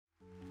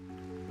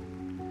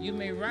You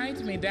may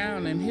write me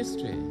down in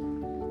history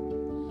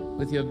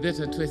with your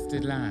bitter,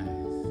 twisted lies.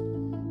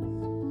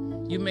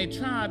 You may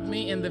trod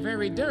me in the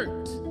very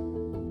dirt,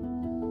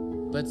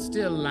 but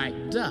still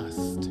like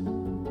dust,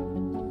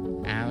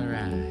 I'll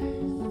rise.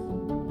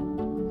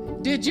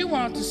 Did you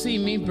want to see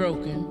me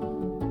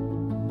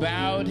broken,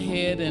 bowed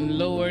head and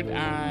lowered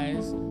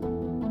eyes,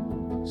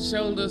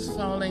 shoulders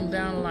falling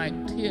down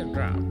like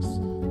teardrops,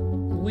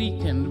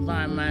 weakened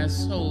by my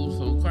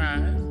soulful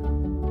cries?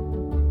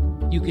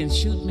 You can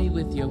shoot me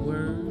with your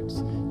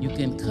words, you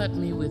can cut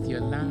me with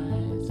your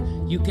lies,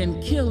 you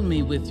can kill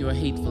me with your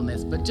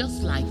hatefulness, but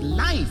just like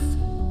life,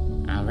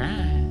 I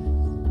rise.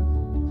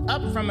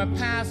 Up from a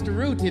past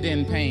rooted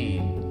in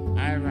pain,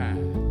 I rise.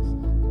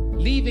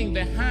 Leaving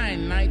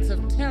behind nights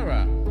of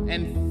terror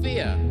and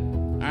fear,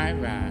 I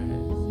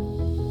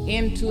rise.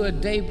 Into a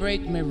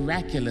daybreak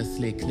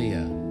miraculously clear,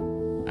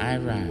 I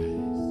rise.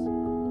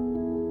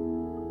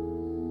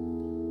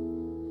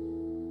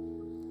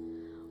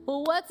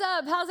 Well, what's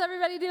up? How's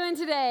everybody doing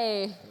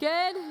today?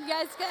 Good? You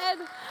guys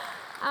good?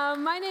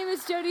 My name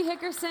is Jodi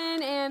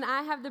Hickerson, and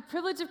I have the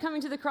privilege of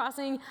coming to the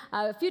Crossing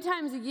a few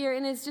times a year,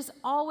 and it's just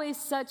always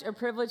such a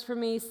privilege for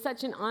me,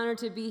 such an honor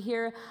to be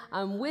here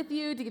with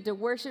you, to get to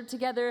worship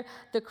together.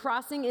 The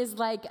Crossing is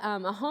like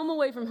a home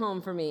away from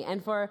home for me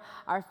and for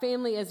our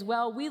family as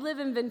well. We live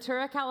in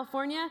Ventura,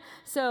 California,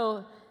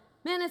 so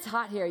man, it's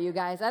hot here, you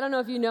guys. I don't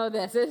know if you know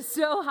this. It's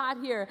so hot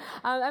here.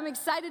 I'm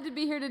excited to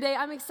be here today.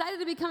 I'm excited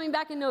to be coming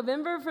back in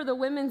November for the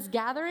women's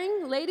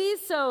gathering, ladies.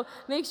 So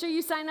make sure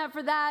you sign up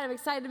for that. I'm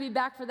excited to be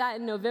back for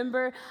that in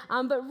November.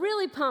 But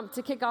really pumped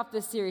to kick off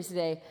this series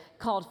today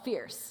called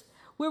Fierce,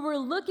 where we're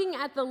looking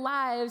at the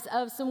lives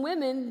of some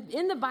women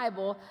in the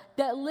Bible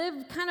that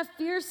lived kind of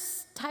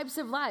fierce types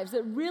of lives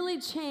that really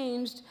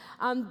changed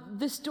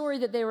the story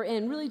that they were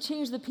in, really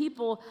changed the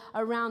people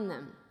around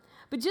them.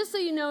 But just so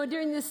you know,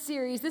 during this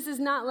series, this is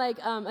not like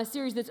a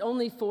series that's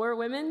only for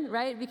women,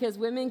 right? Because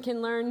women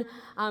can learn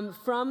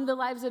from the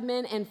lives of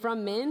men and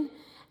from men,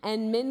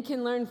 and men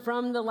can learn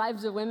from the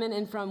lives of women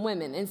and from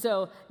women. And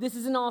so this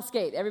is an all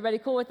skate. Everybody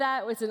cool with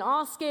that? It's an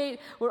all skate.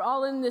 We're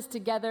all in this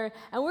together.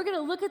 And we're going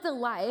to look at the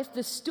life,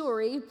 the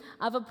story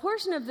of a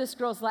portion of this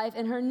girl's life,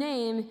 and her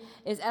name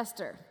is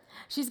Esther.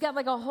 She's got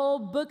like a whole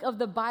book of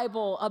the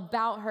Bible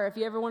about her. If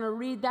you ever want to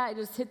read that,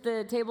 just hit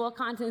the table of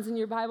contents in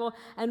your Bible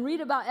and read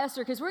about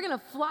Esther, because we're going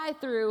to fly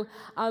through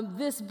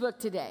this book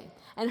today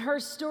and her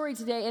story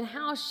today and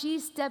how she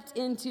stepped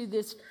into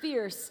this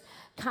fierce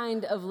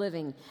kind of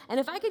living. And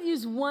if I could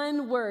use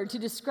one word to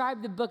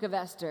describe the book of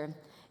Esther,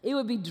 it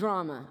would be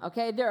drama,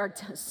 okay? There are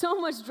so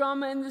much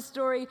drama in this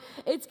story.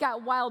 It's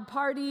got wild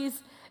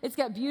parties. It's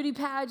got beauty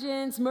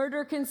pageants,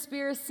 murder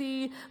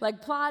conspiracy,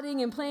 like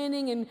plotting and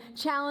planning and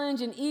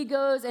challenge and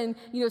egos and,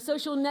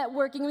 social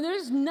networking. I mean,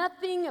 there's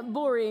nothing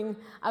boring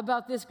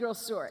about this girl's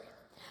story.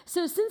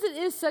 So since it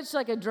is such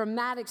like a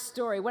dramatic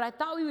story, what I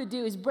thought we would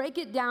do is break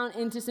it down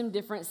into some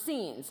different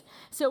scenes.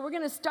 So we're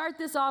going to start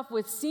this off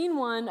with scene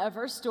 1 of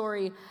her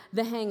story,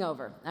 The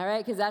Hangover, all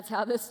right? Because that's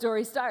how this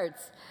story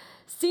starts.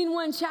 Scene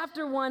 1,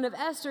 chapter 1 of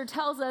Esther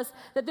tells us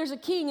that there's a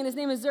king, and his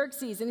name is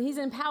Xerxes, and he's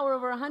in power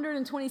over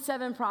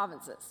 127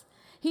 provinces.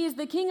 He is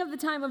the king of the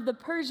time of the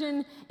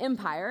Persian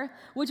Empire,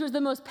 which was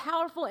the most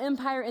powerful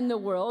empire in the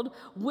world,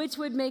 which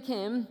would make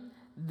him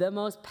the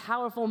most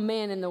powerful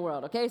man in the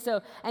world, okay?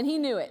 And he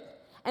knew it.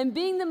 And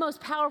being the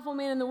most powerful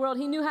man in the world,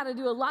 he knew how to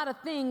do a lot of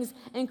things,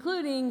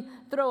 including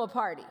throw a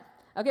party.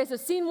 Okay, so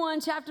scene 1,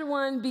 chapter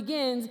 1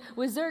 begins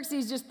with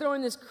Xerxes just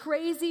throwing this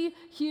crazy,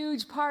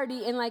 huge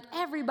party, and like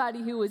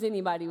everybody who was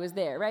anybody was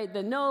there, right?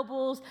 The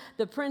nobles,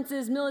 the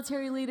princes,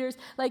 military leaders.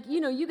 Like,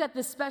 you got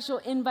this special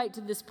invite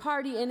to this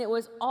party, and it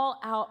was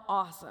all out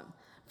awesome.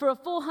 For a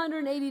full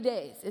 180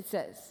 days, it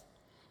says.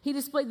 He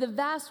displayed the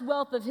vast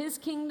wealth of his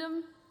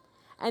kingdom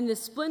and the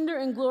splendor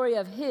and glory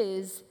of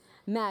his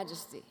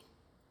majesty.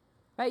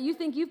 Right? You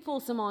think you've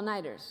pulled some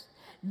all-nighters.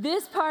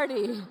 This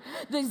party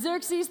that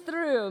Xerxes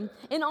threw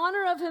in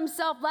honor of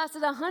himself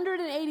lasted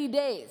 180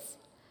 days.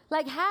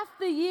 Like half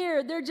the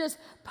year, they're just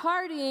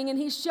partying and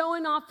he's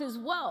showing off his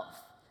wealth.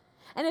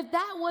 And if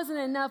that wasn't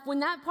enough,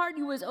 when that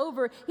party was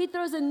over, he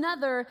throws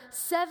another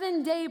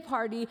 7-day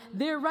party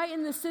there right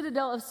in the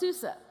citadel of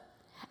Susa.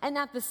 And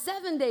at the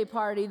 7-day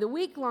party, the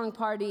week-long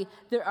party,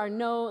 there are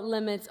no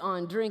limits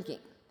on drinking.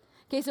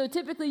 Okay, so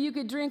typically you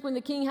could drink when the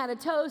king had a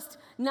toast,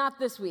 not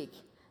this week.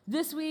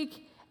 This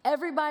week,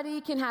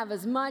 everybody can have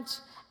as much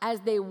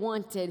as they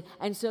wanted,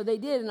 and so they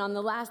did. And on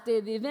the last day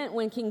of the event,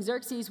 when King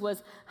Xerxes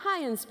was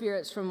high in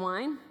spirits from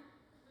wine,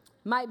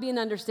 might be an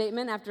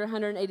understatement after a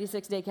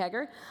 186-day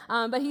kegger,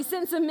 but he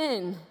sent some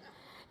men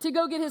to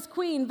go get his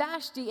queen,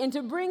 Vashti, and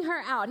to bring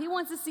her out. He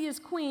wants to see his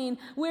queen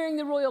wearing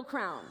the royal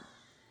crown.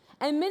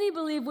 And many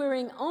believe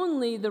wearing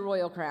only the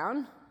royal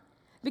crown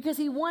because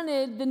he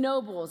wanted the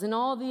nobles and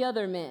all the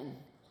other men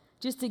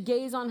just to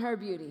gaze on her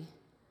beauty.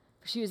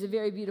 She was a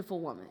very beautiful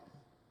woman.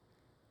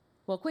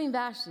 Well, Queen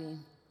Vashti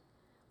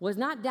was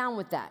not down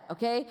with that,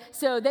 okay?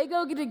 So they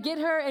go to get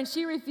her, and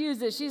she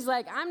refuses. She's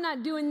like, I'm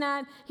not doing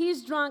that.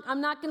 He's drunk. I'm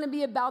not going to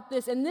be about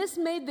this. And this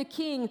made the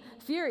king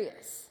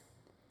furious.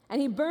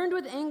 and he burned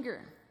with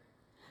anger.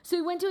 So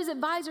he went to his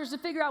advisors to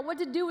figure out what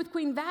to do with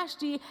Queen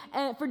Vashti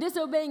for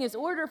disobeying his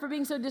order, for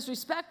being so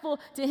disrespectful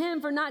to him,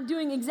 for not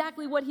doing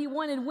exactly what he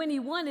wanted when he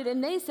wanted.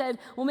 And they said,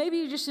 well, maybe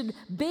you just should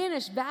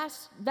banish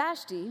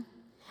Vashti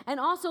and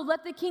also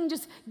let the king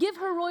just give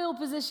her royal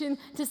position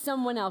to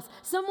someone else,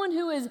 someone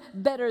who is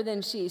better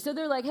than she. So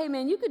they're like, hey,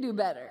 man, you could do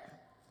better.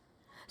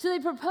 So they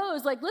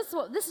proposed, like,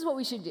 this is what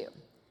we should do.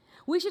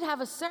 We should have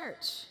a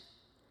search.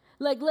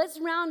 Like, let's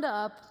round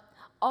up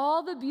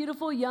all the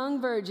beautiful young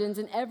virgins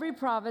in every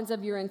province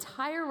of your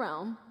entire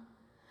realm.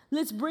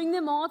 Let's bring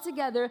them all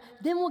together.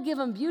 Then we'll give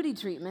them beauty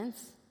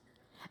treatments.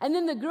 And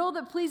then the girl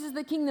that pleases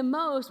the king the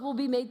most will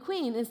be made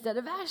queen instead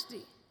of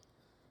Vashti.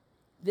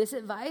 This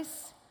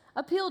advice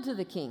appealed to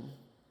the king.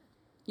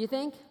 You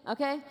think?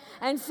 Okay.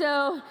 And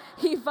so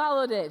he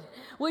followed it,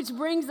 which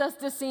brings us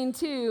to scene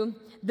 2,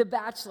 The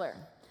Bachelor.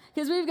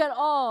 Because we've got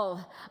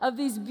all of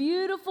these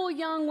beautiful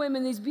young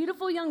women, these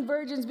beautiful young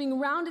virgins being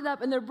rounded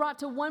up, and they're brought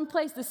to one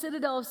place, the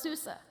citadel of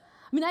Susa.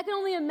 I mean, I can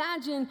only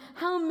imagine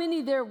how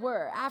many there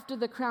were after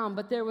the crown,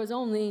 but there was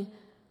only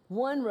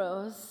one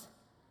rose.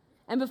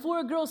 And before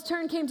a girl's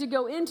turn came to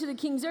go into the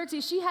King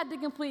Xerxes, she had to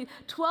complete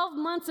 12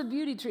 months of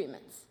beauty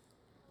treatments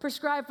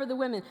prescribed for the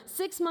women,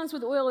 6 months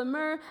with oil and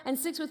myrrh, and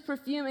 6 with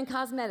perfume and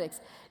cosmetics.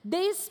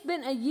 They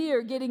spent a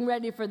year getting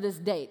ready for this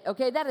date,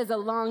 okay? That is a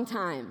long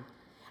time.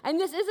 And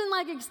this isn't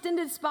like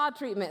extended spa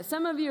treatment.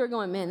 Some of you are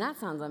going, man, that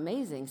sounds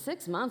amazing.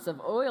 6 months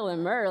of oil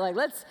and myrrh. Like,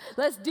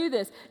 let's do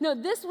this. No,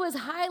 this was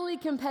highly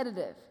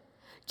competitive.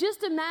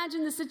 Just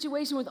imagine the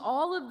situation with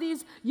all of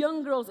these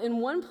young girls in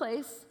one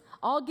place,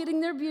 all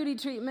getting their beauty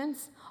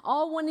treatments,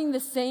 all wanting the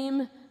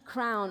same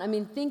crown. I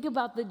mean, think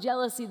about the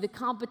jealousy, the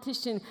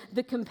competition,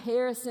 the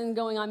comparison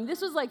going on.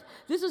 This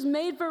was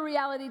made for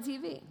reality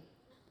TV.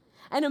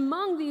 And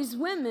among these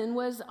women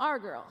was our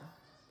girl,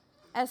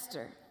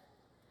 Esther.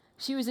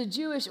 She was a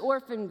Jewish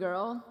orphan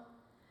girl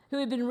who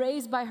had been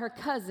raised by her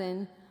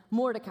cousin,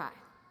 Mordecai.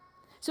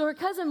 So her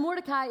cousin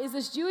Mordecai is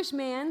this Jewish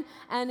man,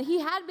 and he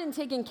had been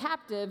taken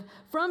captive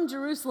from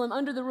Jerusalem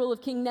under the rule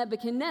of King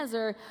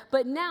Nebuchadnezzar,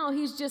 but now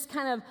he's just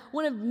kind of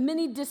one of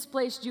many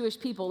displaced Jewish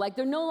people. Like,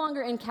 they're no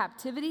longer in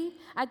captivity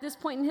at this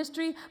point in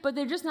history, but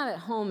they're just not at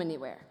home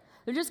anywhere.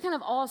 They're just kind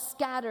of all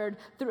scattered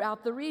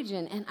throughout the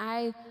region, and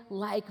I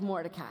like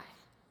Mordecai.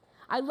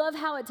 I love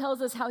how it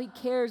tells us how he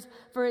cares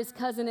for his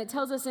cousin. It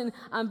tells us in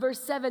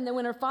verse 7 that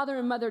when her father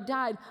and mother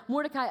died,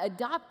 Mordecai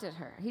adopted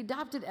her. He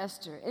adopted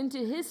Esther into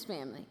his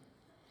family,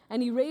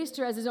 and he raised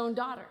her as his own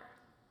daughter.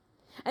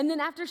 And then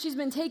after she's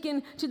been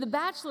taken to the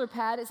bachelor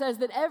pad, it says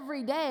that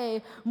every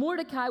day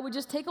Mordecai would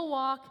just take a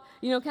walk,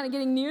 kind of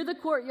getting near the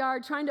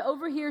courtyard, trying to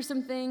overhear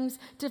some things,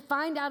 to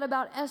find out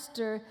about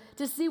Esther,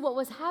 to see what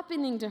was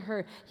happening to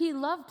her. He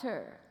loved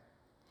her.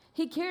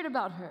 He cared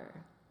about her.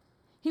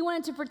 He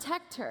wanted to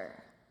protect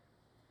her.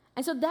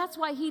 And so that's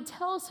why he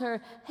tells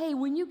her, hey,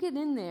 when you get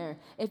in there,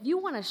 if you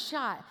want a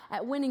shot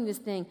at winning this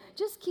thing,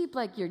 just keep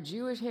your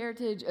Jewish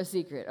heritage a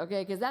secret,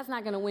 okay? Because that's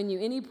not going to win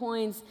you any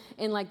points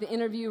in the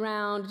interview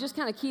round. Just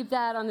kind of keep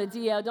that on the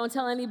DL. Don't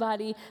tell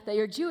anybody that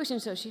you're Jewish. And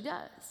so she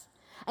does.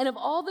 And of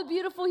all the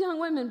beautiful young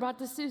women brought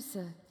to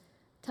Susa,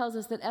 tells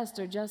us that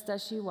Esther, just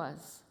as she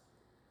was,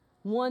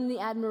 won the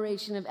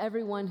admiration of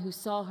everyone who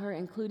saw her,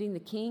 including the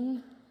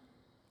king.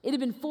 It had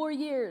been 4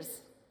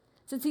 years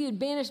since he had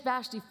banished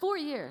Vashti. 4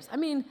 years. I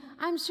mean,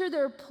 I'm sure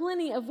there are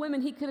plenty of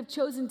women he could have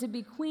chosen to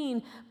be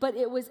queen, but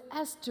it was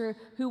Esther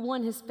who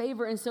won his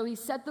favor, and so he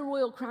set the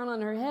royal crown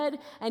on her head,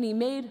 and he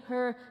made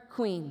her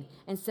queen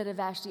instead of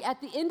Vashti. At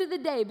the end of the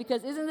day,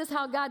 because isn't this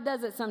how God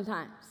does it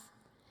sometimes?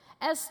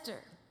 Esther,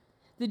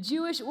 the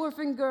Jewish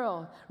orphan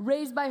girl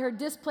raised by her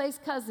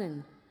displaced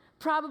cousin,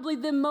 probably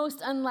the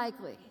most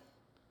unlikely,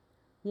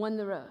 won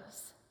the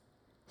rose,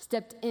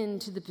 stepped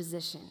into the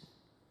position.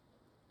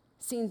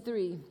 Scene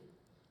 3.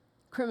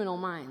 Criminal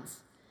Minds.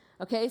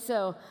 Okay,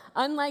 so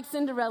unlike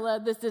Cinderella,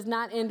 this does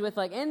not end with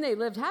and they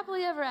lived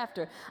happily ever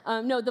after.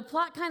 No, the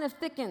plot kind of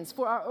thickens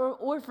for our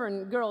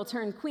orphan girl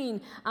turned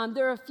queen.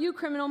 There are a few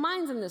criminal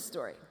minds in this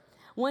story.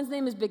 One's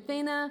name is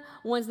Bigthana,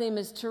 one's name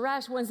is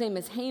Teresh, one's name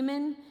is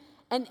Haman.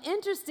 And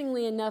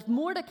interestingly enough,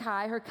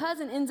 Mordecai, her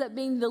cousin, ends up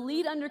being the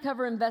lead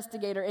undercover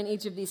investigator in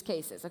each of these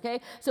cases,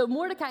 okay? So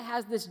Mordecai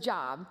has this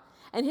job,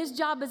 and his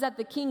job is at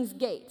the king's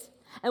gate.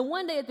 And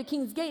one day at the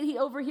king's gate, he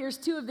overhears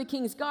 2 of the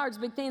king's guards,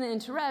 Bigthana and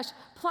Teresh,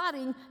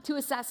 plotting to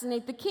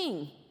assassinate the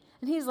king.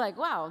 And he's like,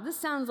 wow, this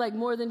sounds like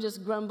more than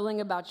just grumbling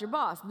about your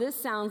boss. This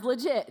sounds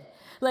legit.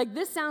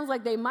 This sounds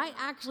like they might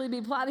actually be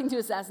plotting to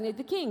assassinate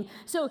the king.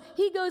 So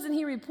he goes and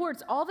he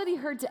reports all that he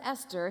heard to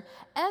Esther.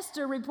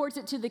 Esther reports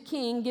it to the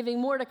king, giving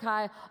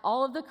Mordecai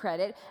all of the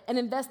credit. An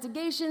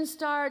investigation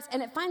starts,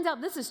 and it finds out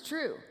this is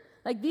true.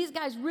 These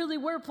guys really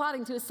were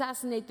plotting to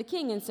assassinate the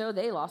king, and so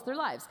they lost their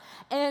lives.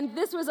 And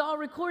this was all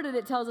recorded,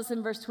 it tells us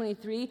in verse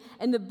 23,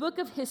 in the book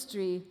of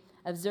history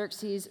of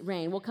Xerxes'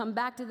 reign. We'll come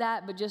back to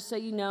that, but just so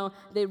you know,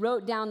 they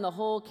wrote down the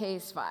whole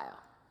case file.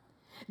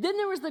 Then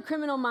there was the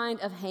criminal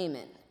mind of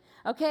Haman,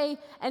 okay?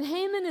 And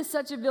Haman is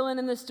such a villain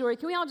in this story.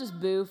 Can we all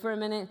just boo for a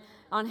minute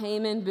on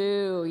Haman?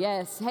 Boo,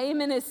 yes.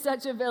 Haman is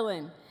such a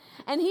villain.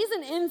 And he's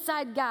an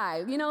inside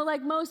guy. You know,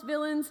 like most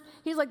villains,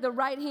 he's like the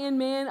right-hand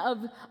man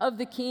of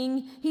the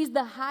king. He's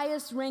the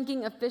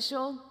highest-ranking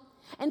official.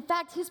 In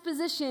fact, his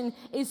position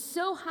is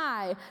so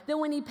high that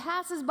when he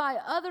passes by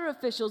other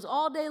officials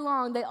all day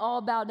long, they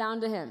all bow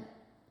down to him.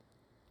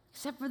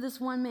 Except for this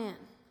one man,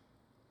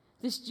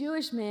 this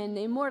Jewish man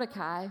named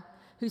Mordecai,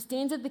 who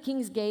stands at the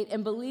king's gate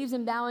and believes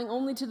in bowing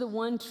only to the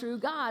one true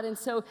God. And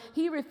so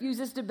he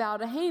refuses to bow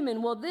to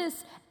Haman. Well,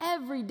 this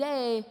every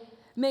day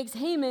makes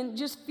Haman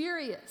just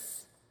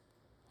furious.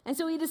 And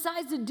so he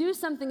decides to do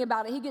something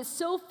about it. He gets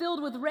so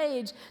filled with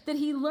rage that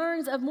he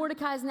learns of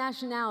Mordecai's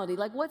nationality,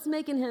 like what's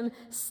making him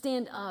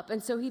stand up.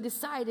 And so he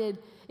decided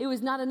it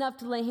was not enough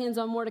to lay hands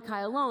on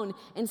Mordecai alone.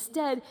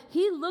 Instead,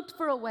 he looked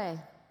for a way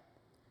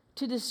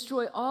to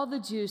destroy all the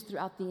Jews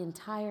throughout the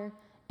entire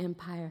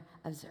empire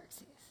of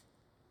Xerxes.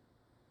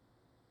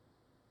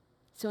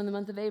 So in the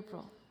month of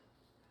April,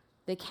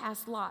 they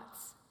cast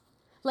lots,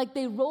 like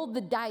they rolled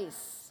the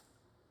dice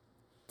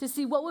to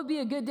see what would be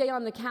a good day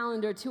on the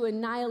calendar to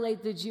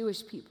annihilate the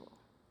Jewish people.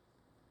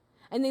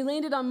 And they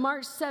landed on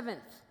March 7th,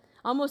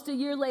 almost a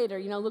year later.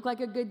 You know, looked like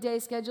a good day,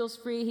 schedule's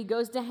free. He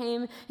goes to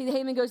Haman.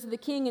 Haman goes to the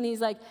king, and he's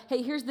like,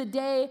 hey, here's the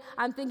day.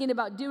 I'm thinking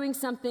about doing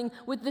something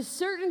with this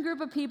certain group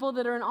of people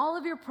that are in all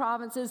of your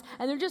provinces,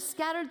 and they're just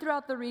scattered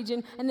throughout the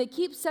region, and they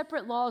keep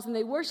separate laws, and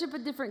they worship a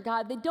different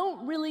God. They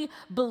don't really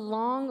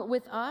belong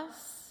with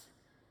us.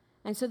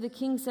 And so the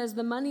king says,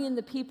 the money and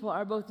the people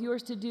are both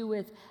yours to do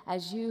with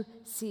as you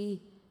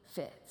see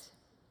fit.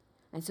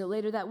 And so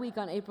later that week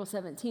on April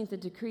 17th, the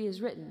decree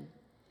is written,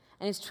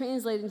 and it's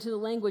translated into the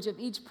language of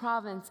each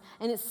province,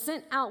 and it's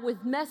sent out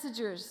with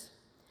messengers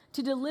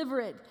to deliver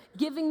it,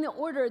 giving the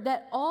order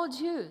that all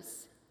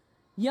Jews,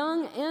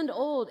 young and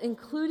old,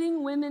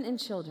 including women and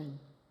children,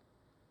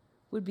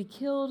 would be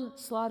killed,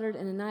 slaughtered,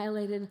 and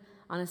annihilated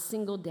on a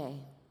single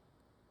day.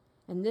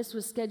 And this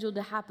was scheduled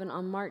to happen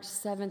on March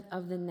 7th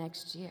of the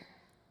next year.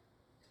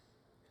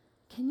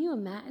 Can you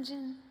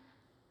imagine?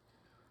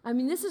 I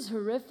mean, this is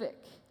horrific.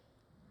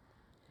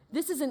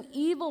 This is an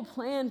evil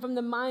plan from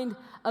the mind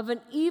of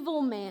an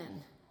evil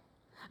man.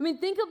 I mean,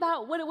 think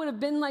about what it would have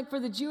been like for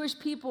the Jewish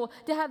people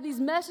to have these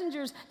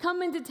messengers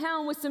come into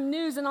town with some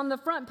news, and on the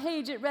front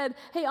page it read,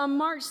 hey, on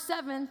March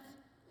 7th,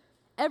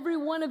 every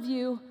one of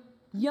you,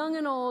 young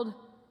and old,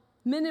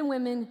 men and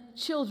women,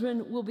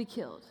 children, will be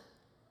killed.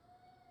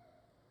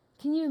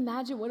 Can you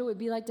imagine what it would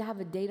be like to have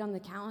a date on the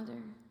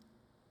calendar?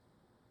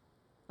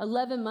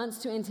 11 months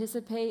to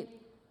anticipate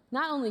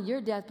not only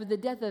your death, but the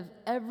death of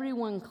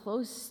everyone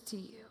close to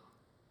you.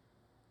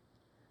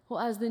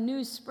 Well, as the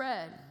news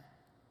spread,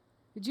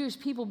 the Jewish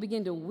people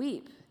began to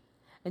weep,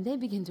 and they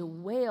began to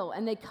wail,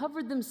 and they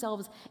covered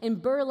themselves in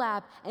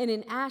burlap and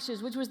in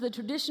ashes, which was the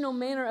traditional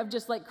manner of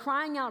just like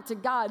crying out to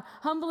God,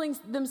 humbling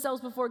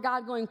themselves before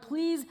God, going,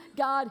 please,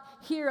 God,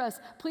 hear us.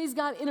 Please,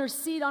 God,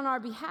 intercede on our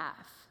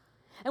behalf.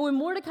 And when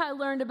Mordecai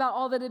learned about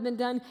all that had been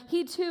done,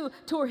 he too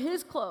tore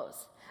his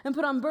clothes and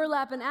put on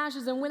burlap and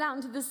ashes and went out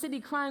into the city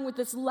crying with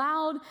this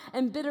loud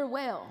and bitter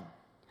wail.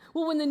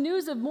 Well, when the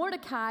news of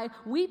Mordecai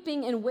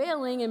weeping and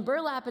wailing in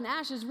burlap and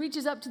ashes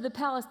reaches up to the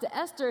palace to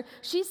Esther,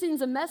 she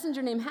sends a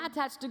messenger named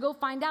Hattach to go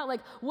find out, like,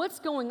 what's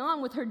going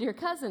on with her dear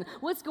cousin?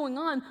 What's going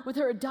on with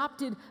her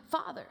adopted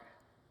father?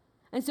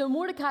 And so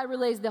Mordecai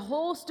relays the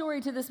whole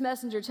story to this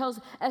messenger, tells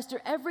Esther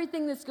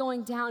everything that's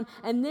going down,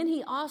 and then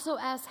he also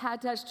asks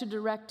Hattach to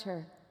direct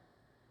her.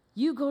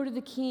 You go to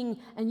the king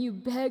and you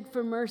beg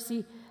for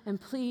mercy and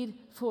plead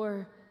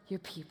for your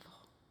people.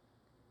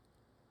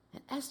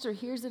 And Esther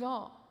hears it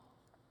all.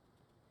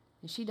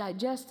 And she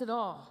digests it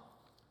all.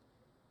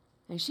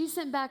 And she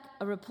sent back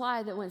a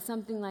reply that went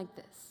something like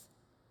this.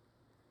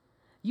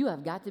 You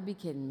have got to be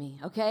kidding me,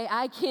 okay?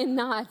 I can't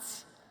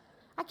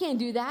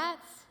do that.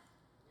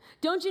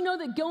 Don't you know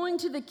that going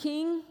to the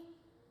king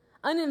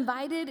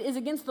uninvited is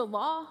against the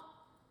law?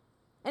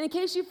 And in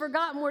case you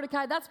forgot,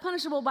 Mordecai, that's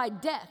punishable by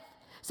death.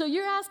 So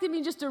you're asking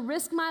me just to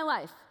risk my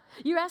life.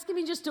 You're asking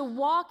me just to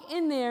walk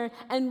in there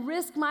and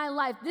risk my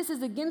life. This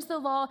is against the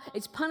law.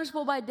 It's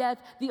punishable by death.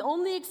 The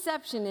only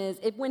exception is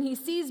if when he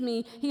sees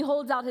me, he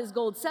holds out his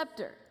gold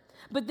scepter.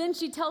 But then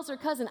she tells her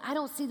cousin, I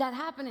don't see that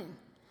happening.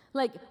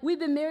 Like, we've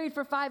been married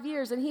for 5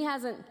 years and he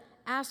hasn't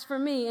asked for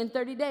me in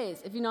 30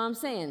 days, if you know what I'm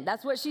saying.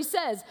 That's what she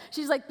says.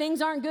 She's like,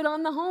 things aren't good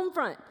on the home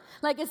front.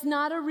 Like, it's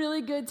not a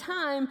really good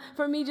time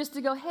for me just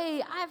to go,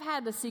 hey, I've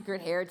had a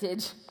secret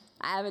heritage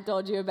I haven't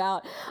told you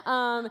about.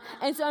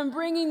 And so I'm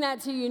bringing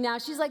that to you now.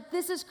 She's like,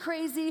 this is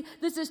crazy.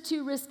 This is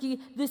too risky.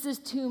 This is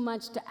too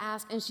much to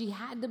ask. And she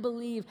had to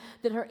believe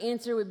that her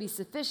answer would be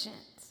sufficient.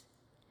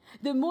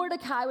 That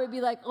Mordecai would be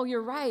like, oh,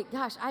 you're right.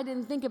 Gosh, I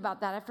didn't think about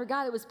that. I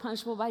forgot it was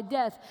punishable by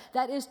death.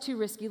 That is too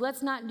risky.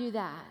 Let's not do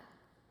that.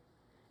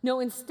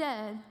 No,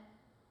 instead,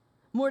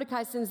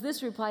 Mordecai sends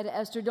this reply to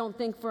Esther, don't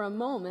think for a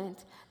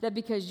moment that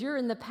because you're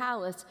in the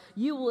palace,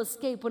 you will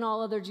escape when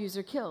all other Jews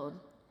are killed.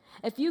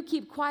 If you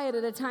keep quiet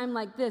at a time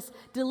like this,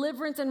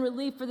 deliverance and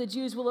relief for the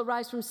Jews will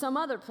arise from some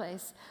other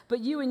place, but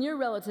you and your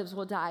relatives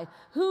will die.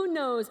 Who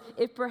knows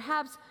if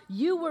perhaps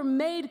you were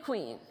made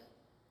queen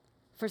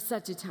for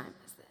such a time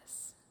as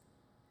this?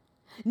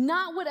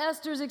 Not what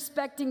Esther's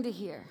expecting to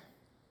hear.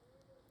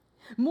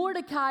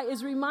 Mordecai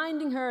is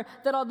reminding her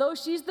that although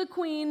she's the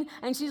queen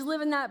and she's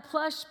living that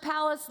plush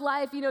palace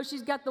life,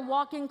 she's got the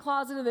walk-in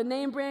closet of the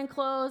name brand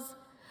clothes,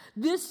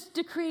 this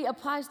decree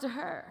applies to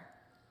her.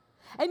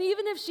 And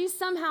even if she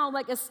somehow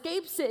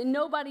escapes it and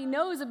nobody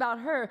knows about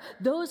her,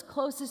 those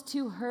closest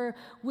to her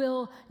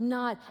will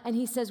not. And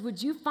he says,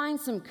 would you find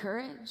some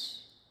courage?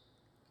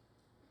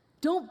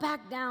 Don't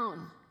back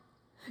down.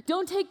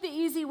 Don't take the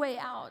easy way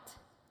out.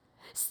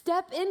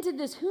 Step into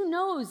this. Who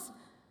knows?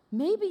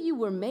 Maybe you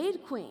were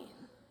made queen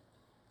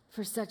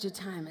for such a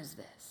time as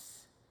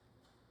this.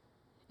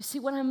 You see,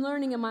 what I'm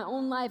learning in my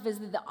own life is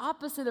that the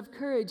opposite of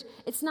courage,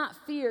 it's not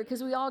fear,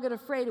 because we all get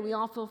afraid and we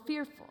all feel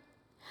fearful.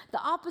 The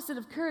opposite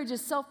of courage is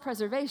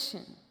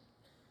self-preservation.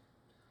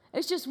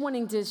 It's just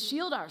wanting to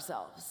shield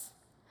ourselves,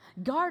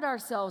 guard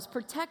ourselves,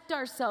 protect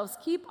ourselves,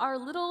 keep our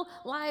little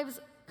lives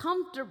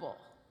comfortable.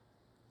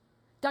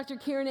 Dr.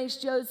 Karen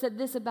H. Jones said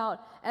this about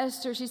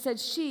Esther. She said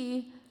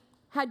she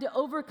had to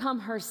overcome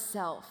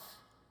herself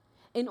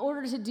in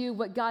order to do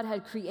what God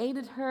had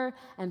created her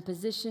and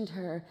positioned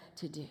her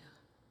to do.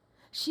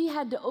 She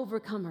had to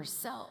overcome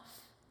herself.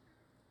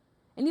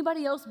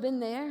 Anybody else been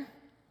there?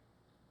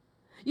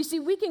 You see,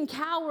 we can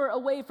cower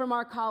away from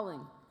our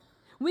calling.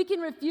 We can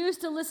refuse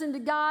to listen to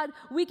God.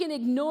 We can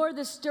ignore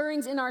the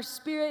stirrings in our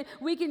spirit.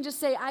 We can just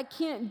say, I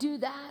can't do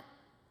that.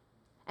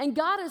 And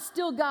God is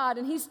still God,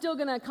 and he's still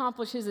going to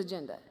accomplish his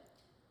agenda.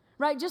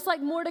 Right? Just like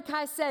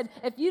Mordecai said,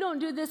 if you don't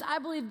do this, I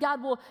believe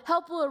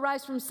help will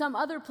arise from some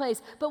other place.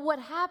 But what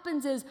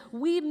happens is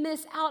we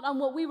miss out on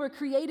what we were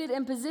created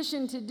and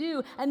positioned to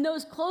do, and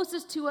those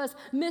closest to us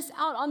miss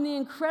out on the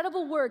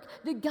incredible work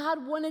that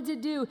God wanted to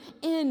do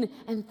in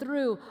and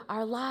through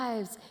our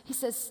lives. He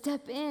says,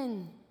 step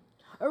in.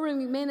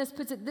 Erwin McManus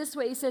puts it this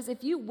way. He says,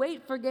 if you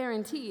wait for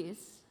guarantees,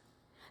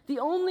 the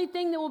only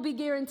thing that will be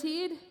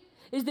guaranteed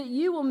is that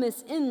you will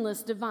miss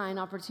endless divine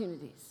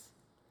opportunities.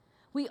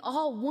 We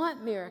all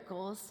want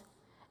miracles,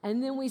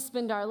 and then we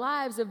spend our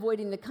lives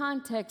avoiding the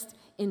context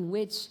in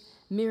which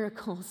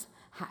miracles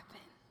happen.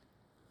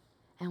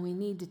 And we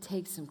need to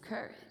take some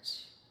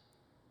courage.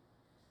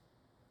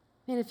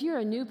 Man, if you're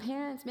a new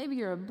parent, maybe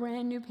you're a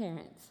brand new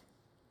parent,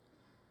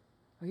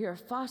 or you're a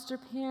foster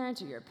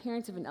parent, or you're a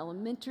parent of an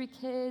elementary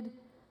kid,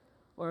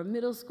 or a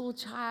middle school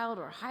child,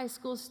 or a high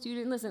school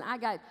student. Listen, I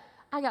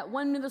got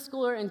one middle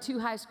schooler and 2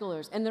 high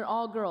schoolers, and they're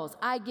all girls.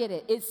 I get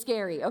it. It's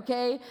scary,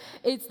 okay?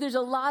 There's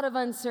a lot of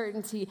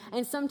uncertainty,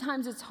 and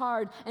sometimes it's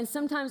hard, and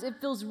sometimes it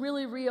feels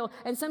really real,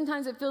 and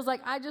sometimes it feels like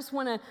I just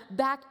want to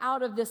back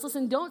out of this.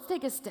 Listen, don't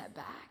take a step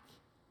back.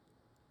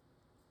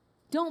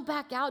 Don't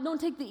back out. Don't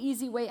take the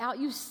easy way out.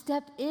 You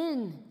step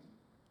in.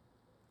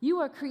 You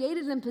are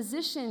created and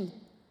positioned.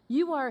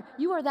 You are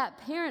that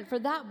parent for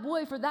that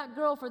boy, for that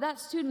girl, for that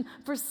student,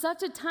 for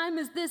such a time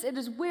as this. It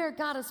is where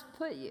God has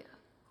put you.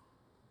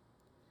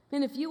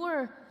 And if you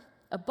are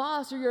a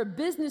boss or you're a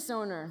business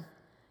owner,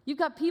 you've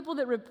got people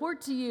that report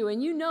to you,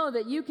 and you know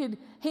that you could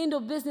handle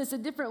business a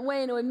different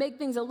way and it would make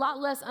things a lot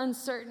less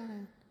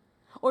uncertain.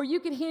 Or you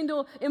could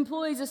handle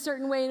employees a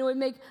certain way and it would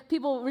make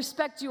people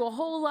respect you a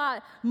whole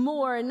lot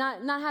more and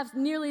not have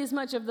nearly as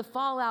much of the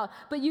fallout.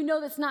 But you know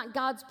that's not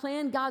God's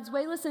plan, God's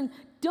way. Listen,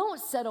 don't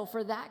settle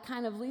for that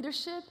kind of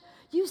leadership.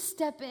 You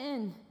step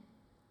in.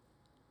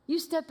 You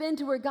step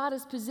into where God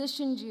has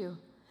positioned you.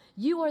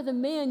 You are the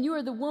man, you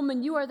are the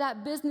woman, you are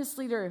that business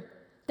leader,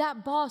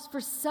 that boss for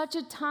such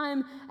a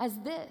time as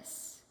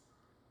this.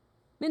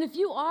 Man, if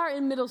you are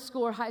in middle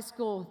school or high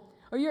school,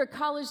 or you're a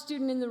college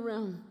student in the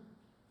room,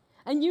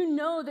 and you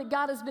know that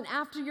God has been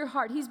after your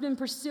heart, he's been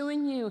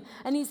pursuing you,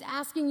 and he's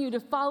asking you to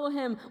follow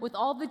him with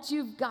all that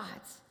you've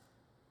got,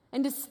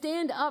 and to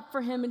stand up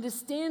for him, and to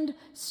stand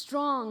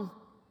strong,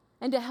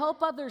 and to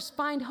help others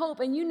find hope.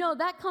 And you know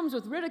that comes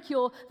with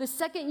ridicule the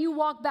second you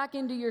walk back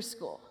into your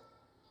school.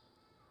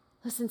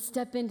 Listen,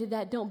 step into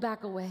that. Don't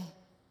back away.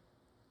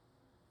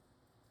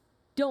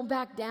 Don't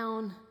back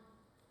down.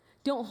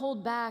 Don't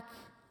hold back.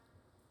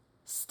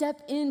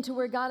 Step into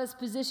where God has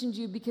positioned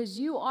you, because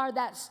you are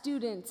that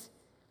student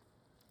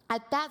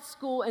at that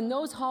school, in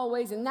those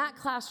hallways, in that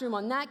classroom,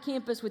 on that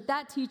campus, with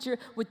that teacher,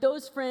 with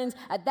those friends,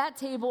 at that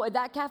table, at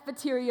that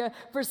cafeteria,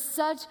 for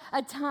such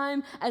a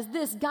time as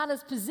this. God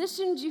has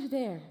positioned you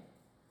there.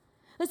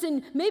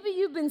 Listen, maybe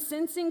you've been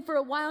sensing for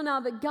a while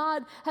now that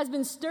God has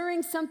been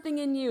stirring something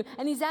in you,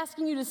 and he's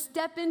asking you to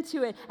step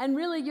into it, and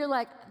really you're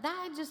like,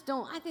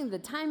 I think the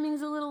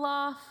timing's a little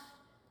off.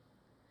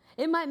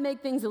 It might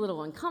make things a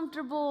little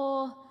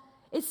uncomfortable.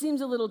 It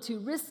seems a little too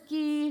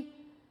risky.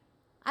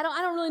 I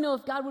don't really know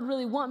if God would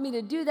really want me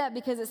to do that,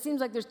 because it seems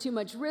like there's too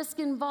much risk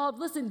involved.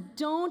 Listen,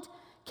 don't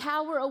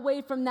cower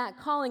away from that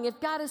calling. If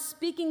God is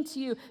speaking to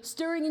you,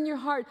 stirring in your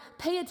heart,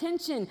 pay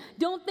attention.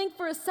 Don't think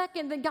for a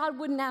second that God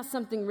wouldn't ask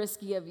something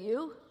risky of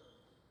you.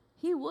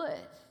 He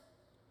would.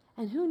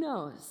 And who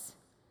knows?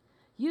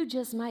 You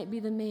just might be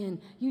the man.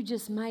 You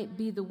just might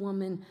be the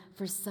woman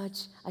for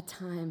such a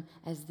time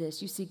as this.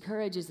 You see,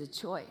 courage is a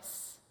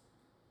choice.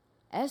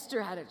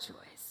 Esther had a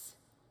choice,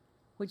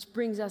 which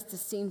brings us to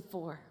scene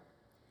 4,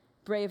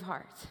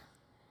 Braveheart.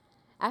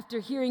 after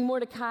hearing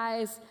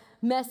Mordecai's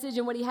message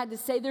and what he had to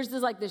say, there's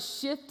this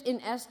shift in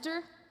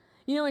Esther,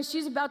 and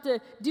she's about to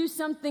do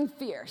something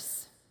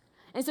fierce.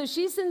 And so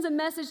she sends a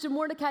message to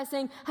Mordecai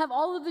saying, have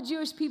all of the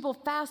Jewish people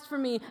fast for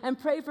me and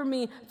pray for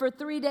me for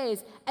 3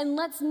 days. And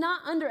let's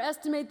not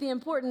underestimate the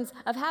importance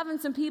of having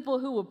some people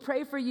who will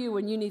pray for you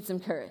when you need some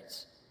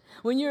courage,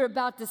 when you're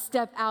about to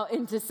step out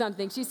into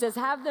something. She says,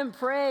 have them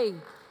pray.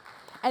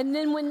 And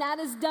then when that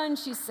is done,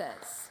 she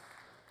says,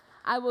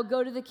 I will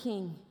go to the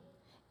king,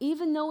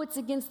 even though it's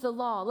against the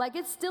law.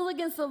 It's still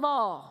against the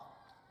law.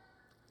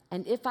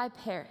 And if I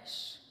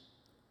perish,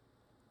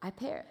 I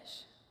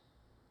perish.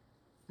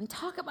 And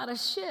talk about a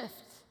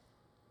shift.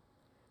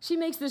 She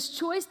makes this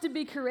choice to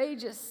be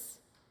courageous,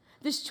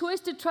 this choice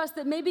to trust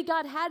that maybe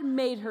God had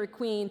made her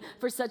queen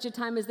for such a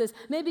time as this.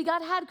 Maybe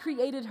God had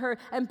created her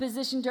and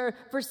positioned her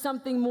for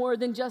something more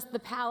than just the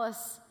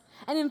palace.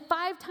 And in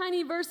 5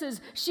 tiny verses,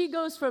 she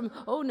goes from,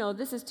 oh no,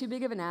 this is too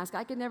big of an ask.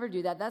 I could never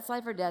do that. That's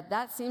life or death.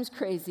 That seems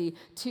crazy,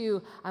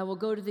 to I will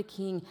go to the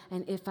king,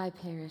 and if I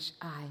perish,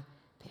 I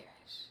perish.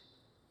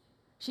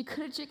 She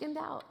could have chickened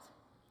out.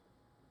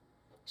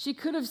 She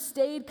could have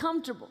stayed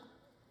comfortable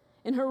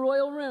in her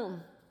royal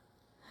room.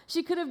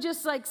 She could have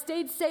just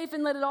stayed safe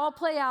and let it all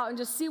play out and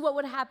just see what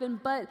would happen,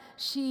 but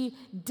she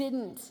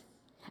didn't.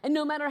 And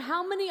no matter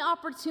how many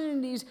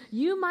opportunities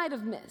you might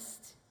have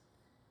missed,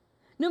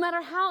 no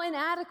matter how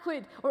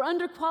inadequate or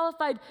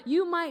underqualified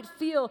you might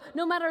feel,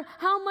 no matter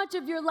how much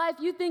of your life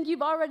you think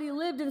you've already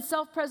lived in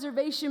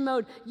self-preservation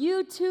mode,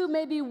 you too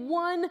may be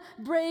one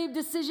brave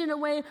decision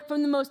away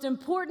from the most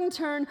important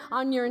turn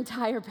on your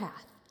entire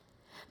path.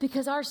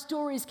 Because our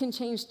stories can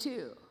change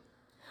too.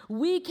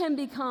 We can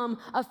become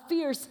a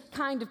fierce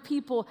kind of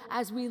people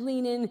as we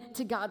lean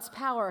into God's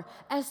power.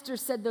 Esther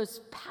said those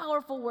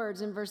powerful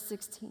words in verse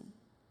 16.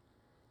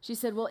 She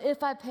said, well,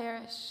 if I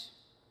perish,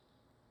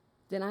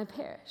 then I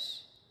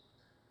perish.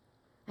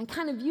 And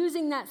kind of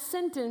using that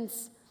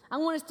sentence, I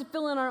want us to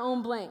fill in our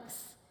own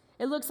blanks.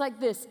 It looks like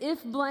this: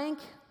 if blank,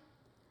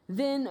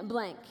 then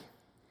blank.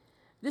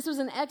 This was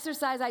an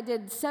exercise I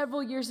did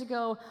several years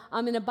ago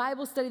in a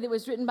Bible study that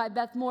was written by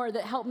Beth Moore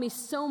that helped me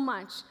so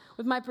much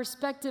with my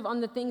perspective on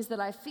the things that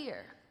I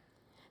fear.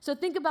 So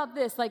think about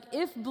this,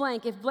 if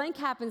blank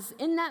happens,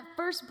 in that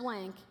first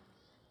blank,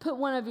 put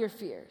one of your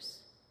fears.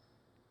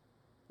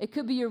 It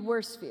could be your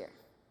worst fear,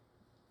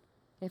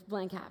 if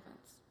blank happens.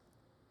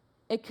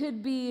 It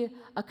could be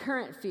a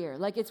current fear,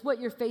 it's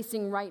what you're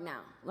facing right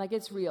now,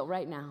 it's real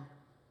right now.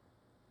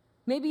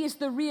 Maybe it's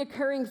the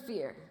reoccurring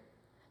fear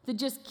that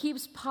just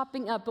keeps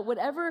popping up. But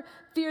whatever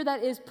fear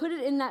that is, put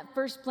it in that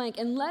first blank.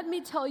 And let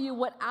me tell you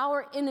what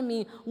our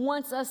enemy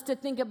wants us to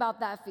think about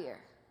that fear.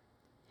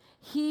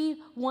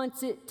 He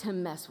wants it to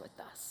mess with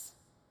us.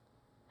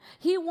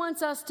 He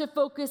wants us to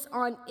focus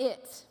on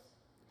it.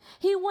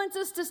 He wants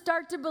us to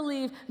start to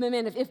believe, man,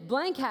 if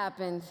blank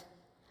happened,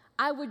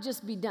 I would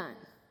just be done.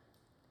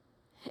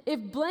 If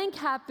blank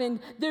happened,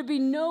 there'd be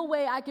no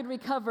way I could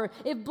recover.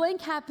 If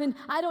blank happened,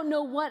 I don't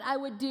know what I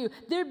would do.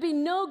 There'd be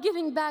no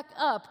getting back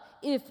up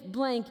if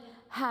blank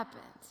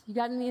happened. You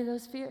got any of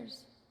those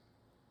fears?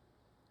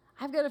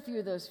 I've got a few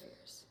of those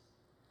fears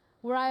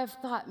where I have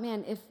thought,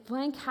 man, if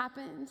blank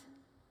happened,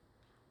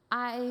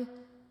 I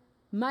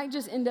might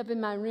just end up in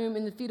my room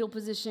in the fetal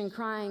position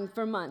crying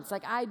for months.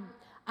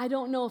 I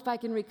don't know if I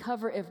can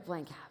recover if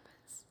blank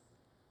happens.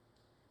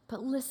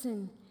 But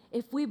listen,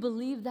 if we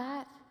believe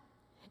that,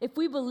 if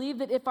we believe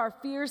that if our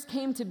fears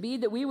came to be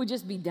that we would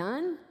just be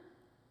done,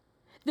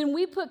 then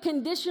we put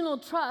conditional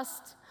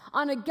trust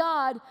on a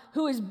God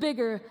who is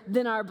bigger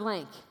than our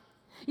blank.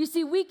 You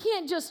see, we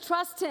can't just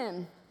trust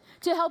him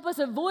to help us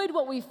avoid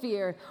what we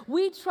fear.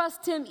 We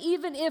trust him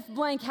even if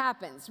blank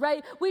happens,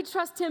 right? We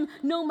trust him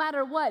no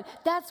matter what.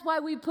 That's why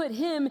we put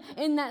him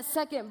in that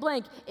second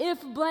blank.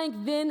 If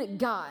blank, then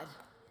God.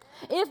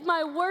 If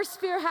my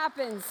worst fear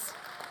happens,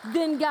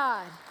 then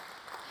God.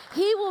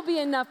 He will be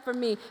enough for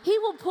me. He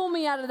will pull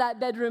me out of that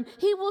bedroom.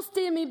 He will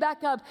stand me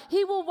back up.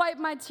 He will wipe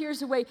my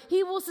tears away.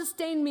 He will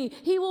sustain me.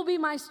 He will be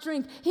my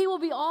strength. He will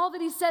be all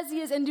that he says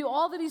he is and do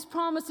all that he's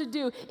promised to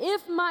do.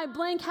 If my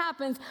blank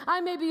happens,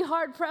 I may be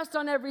hard pressed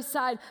on every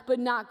side, but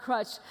not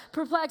crushed.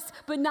 Perplexed,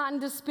 but not in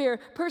despair.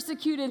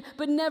 Persecuted,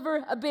 but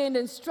never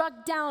abandoned.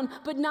 Struck down,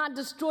 but not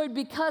destroyed,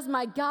 because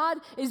my God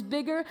is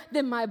bigger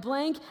than my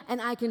blank, and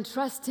I can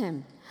trust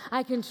him.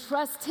 I can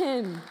trust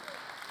him.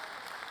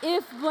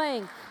 If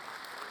blank,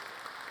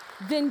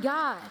 then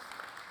God.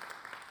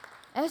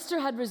 Esther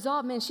had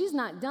resolved, man, she's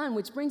not done,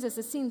 which brings us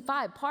to scene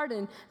 5.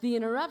 Pardon the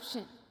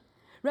interruption,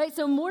 right?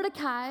 So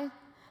Mordecai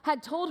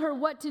had told her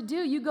what to do.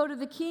 You go to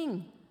the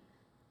king.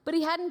 But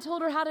he hadn't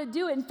told her how to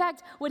do it. In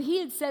fact, what he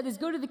had said is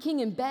go to the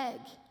king and beg.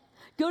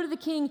 Go to the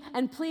king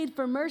and plead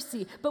for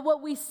mercy. But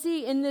what we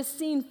see in this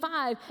scene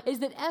 5 is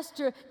that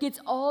Esther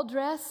gets all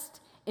dressed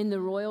in the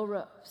royal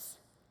robes.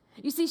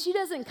 You see, she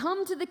doesn't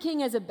come to the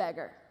king as a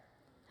beggar.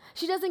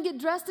 She doesn't get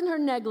dressed in her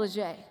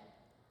negligee.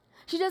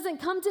 She doesn't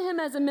come to him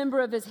as a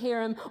member of his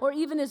harem or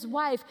even his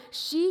wife.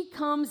 She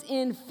comes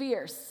in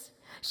fierce.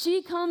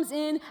 She comes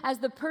in as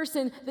the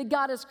person that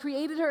God has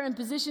created her and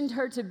positioned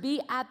her to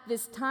be at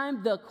this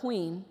time, the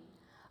queen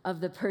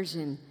of the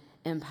Persian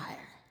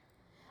Empire.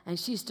 And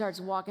she starts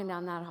walking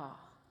down that hall,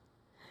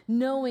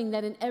 knowing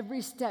that in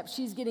every step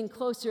she's getting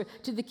closer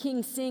to the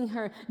king seeing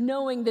her,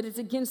 knowing that it's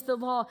against the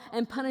law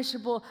and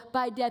punishable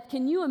by death.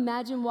 Can you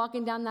imagine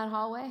walking down that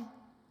hallway?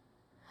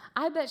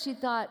 I bet she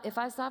thought, if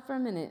I stop for a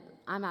minute,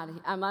 I'm out of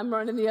here. I'm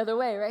running the other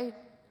way, right?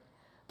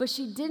 But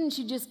she didn't.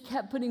 She just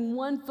kept putting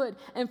one foot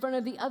in front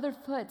of the other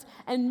foot.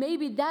 And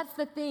maybe that's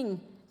the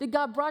thing that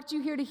God brought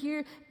you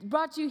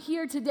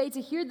here today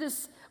to hear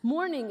this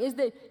morning, is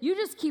that you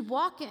just keep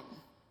walking.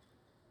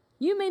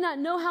 You may not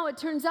know how it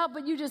turns out,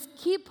 but you just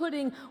keep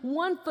putting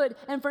one foot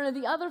in front of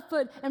the other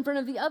foot, in front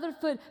of the other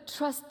foot,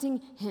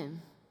 trusting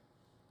him.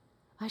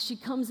 As she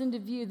comes into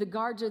view, the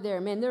guards are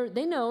there. Man,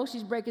 they know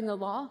she's breaking the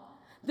law.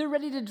 They're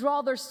ready to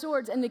draw their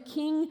swords, and the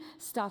king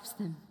stops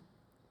them.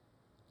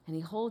 And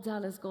he holds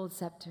out his gold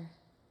scepter.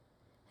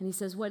 And he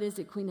says, "What is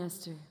it, Queen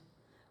Esther?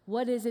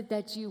 What is it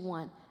that you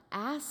want?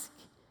 Ask,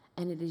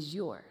 and it is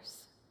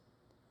yours."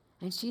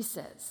 And she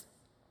says,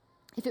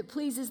 "If it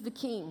pleases the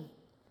king,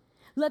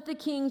 let the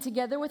king,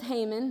 together with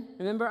Haman,"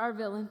 remember our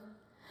villain,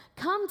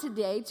 "come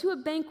today to a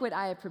banquet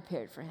I have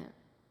prepared for him."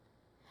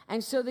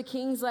 And so the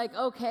king's like,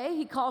 okay,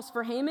 he calls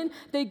for Haman.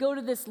 They go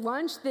to this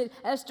lunch that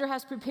Esther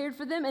has prepared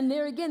for them. And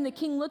there again, the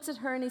king looks at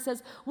her and he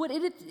says, "What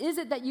is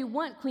it that you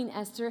want, Queen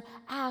Esther?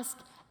 Ask,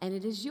 and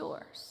it is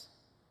yours."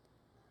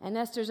 And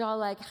Esther's all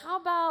like, "How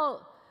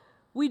about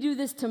we do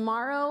this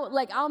tomorrow?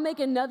 Like, I'll make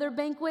another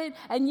banquet,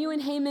 and you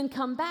and Haman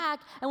come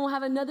back, and we'll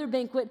have another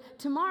banquet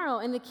tomorrow."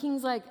 And the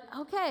king's like,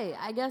 "Okay,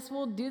 I guess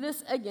we'll do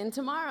this again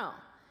tomorrow."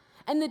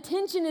 And the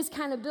tension is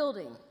kind of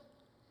building.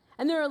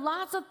 And there are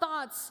lots of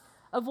thoughts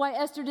of why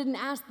Esther didn't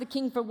ask the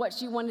king for what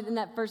she wanted in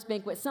that first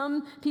banquet.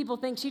 Some people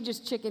think she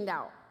just chickened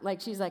out. Like,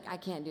 she's like, "I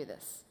can't do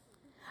this."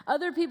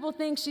 Other people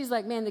think she's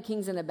like, "Man, the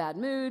king's in a bad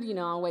mood.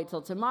 I'll wait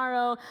till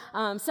tomorrow."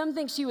 Some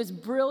think she was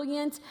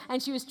brilliant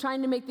and she was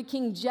trying to make the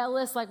king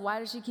jealous. Like, why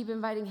does she keep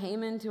inviting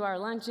Haman to our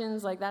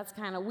luncheons? Like, that's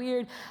kind of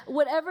weird.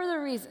 Whatever the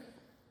reason,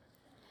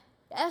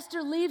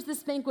 Esther leaves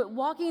this banquet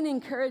walking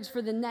encouraged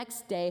for the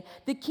next day.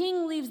 The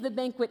king leaves the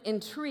banquet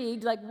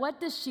intrigued. Like, what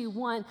does she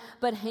want?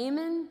 But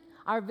Haman,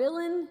 our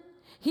villain,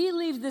 he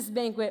leaves this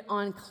banquet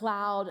on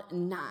cloud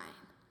 9.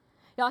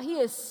 Y'all, he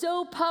is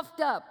so puffed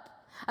up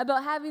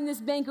about having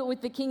this banquet with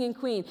the king and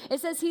queen.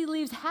 It says he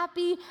leaves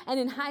happy and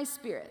in high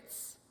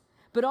spirits.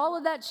 But all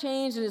of that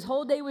changed, and his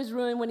whole day was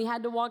ruined when he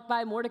had to walk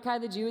by Mordecai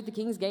the Jew at the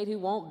king's gate, who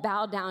won't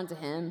bow down to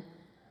him.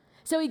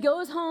 So he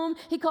goes home,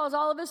 he calls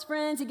all of his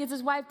friends, he gets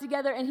his wife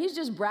together, and he's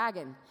just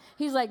bragging.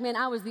 He's like, "Man,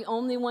 I was the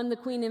only one the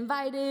queen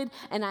invited,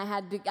 and I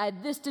had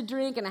this to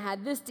drink, and I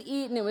had this to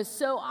eat, and it was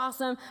so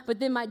awesome. But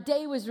then my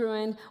day was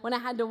ruined when I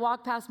had to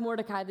walk past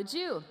Mordecai the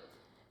Jew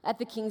at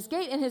the king's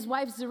gate." And his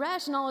wife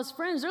Zeresh and all his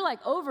friends, they're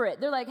like over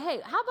it. They're like, "Hey,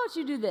 how about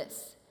you do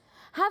this?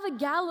 Have a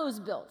gallows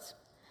built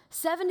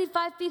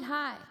 75 feet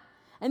high,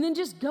 and then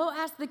just go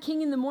ask the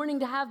king in the morning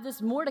to have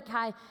this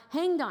Mordecai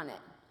hanged on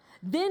it.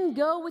 Then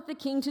go with the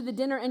king to the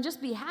dinner and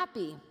just be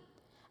happy."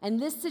 And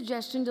this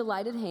suggestion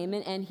delighted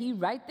Haman, and he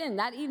right then,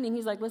 that evening,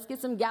 he's like, "Let's get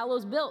some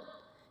gallows built."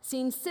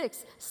 Scene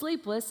 6,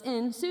 sleepless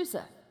in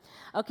Susa.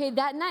 Okay,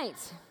 that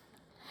night,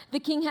 the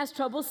king has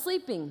trouble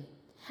sleeping.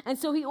 And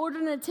so he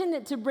ordered an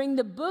attendant to bring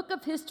the book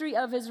of history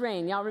of his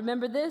reign. Y'all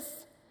remember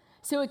this?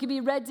 So it could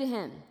be read to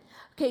him.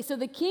 Okay, so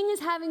the king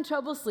is having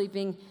trouble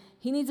sleeping.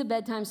 He needs a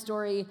bedtime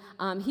story.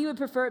 He would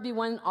prefer it be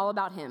one all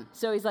about him.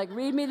 So he's like,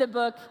 "Read me the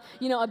book,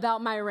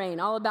 about my reign,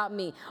 all about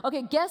me."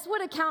 Okay, guess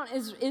what account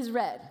is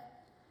read?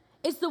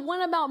 It's the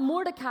one about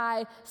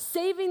Mordecai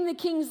saving the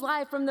king's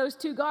life from those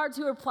 2 guards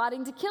who were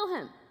plotting to kill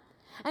him.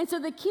 And so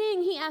the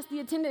king, he asked the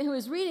attendant who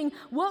was reading,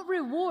 "What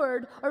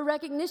reward or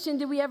recognition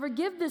did we ever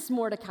give this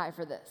Mordecai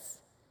for this?"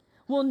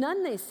 "Well,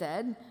 none," they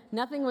said.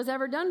 "Nothing was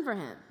ever done for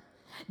him."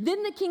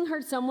 Then the king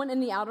heard someone in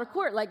the outer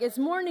court. Like, it's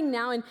morning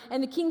now,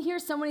 and the king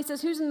hears someone. He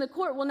says, "Who's in the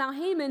court?" Well, now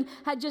Haman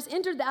had just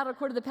entered the outer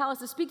court of the palace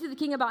to speak to the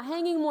king about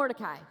hanging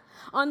Mordecai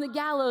on the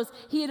gallows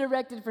he had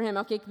erected for him.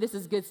 Okay, this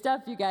is good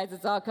stuff, you guys.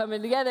 It's all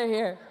coming together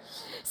here.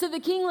 So the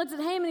king looks at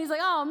Haman. He's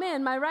like, "Oh,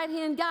 man, my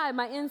right-hand guy,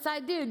 my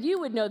inside dude, you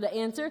would know the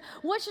answer.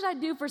 What should I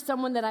do for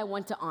someone that I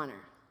want to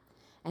honor?"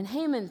 And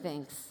Haman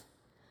thinks,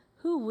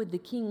 who would the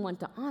king want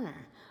to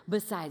honor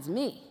besides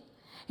me?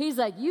 He's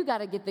like, "You got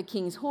to get the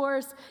king's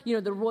horse,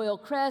 the royal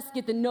crest,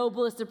 get the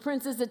noblest of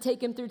princes to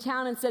take him through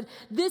town," and said,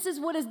 "This is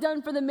what is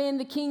done for the man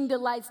the king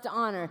delights to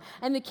honor."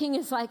 And the king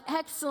is like,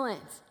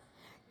 "Excellent.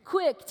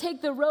 Quick,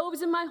 take the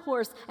robes and my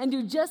horse and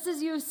do just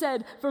as you have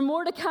said for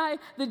Mordecai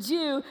the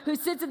Jew who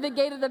sits at the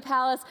gate of the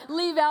palace.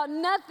 Leave out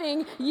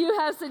nothing you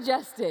have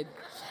suggested."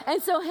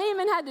 And so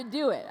Haman had to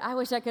do it. I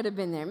wish I could have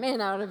been there. Man,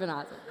 that would have been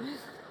awesome.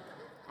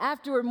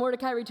 Afterward,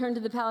 Mordecai returned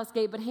to the palace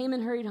gate, but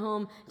Haman hurried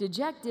home,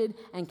 dejected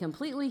and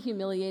completely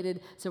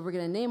humiliated. So we're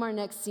going to name our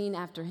next scene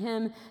after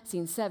him.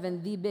 Scene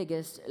 7, the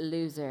biggest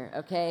loser,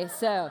 okay?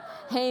 So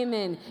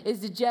Haman is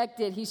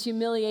dejected. He's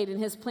humiliated.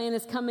 His plan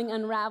is coming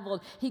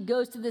unraveled. He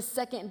goes to the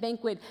second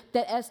banquet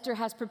that Esther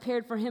has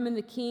prepared for him and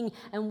the king.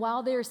 And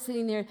while they are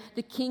sitting there,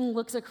 the king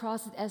looks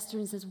across at Esther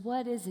and says,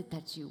 "What is it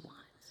that you want?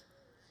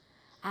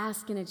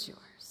 Ask and it's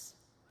yours."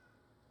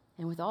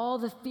 And with all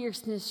the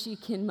fierceness she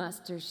can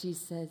muster, she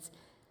says,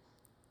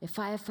 "If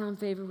I have found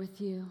favor with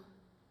you,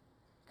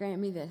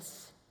 grant me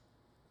this.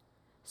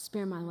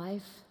 Spare my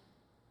life,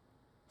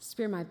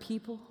 spare my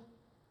people,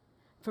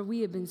 for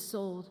we have been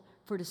sold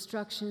for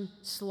destruction,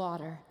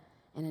 slaughter,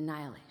 and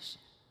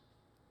annihilation."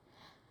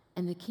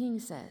 And the king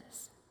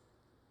says,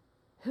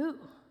 "Who?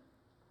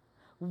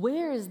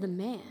 Where is the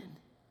man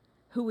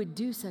who would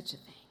do such a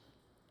thing?"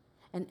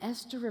 And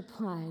Esther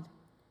replied,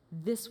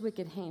 "This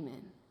wicked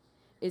Haman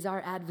is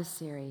our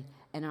adversary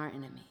and our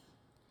enemy."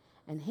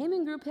 And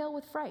Haman grew pale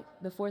with fright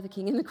before the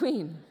king and the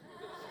queen.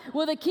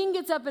 Well, the king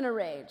gets up in a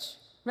rage,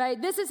 right?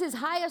 This is his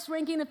highest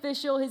ranking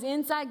official, his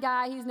inside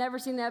guy. He's never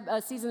seen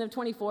that season of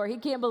 24. He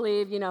can't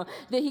believe,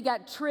 that he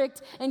got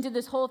tricked into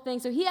this whole thing.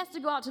 So he has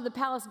to go out to the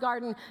palace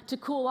garden to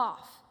cool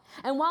off.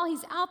 And while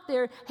he's out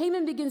there,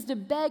 Haman begins to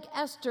beg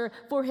Esther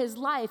for his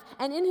life.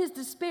 And in his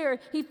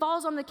despair, he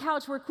falls on the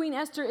couch where Queen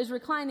Esther is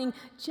reclining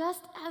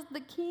just as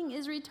the king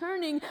is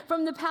returning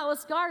from the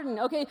palace garden,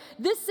 okay?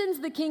 This sends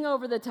the king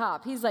over the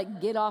top. He's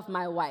like, "Get off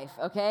my wife,"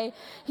 okay?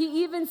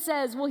 He even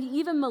says, he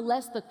even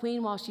molests the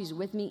queen while she's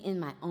with me in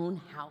my own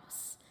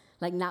house.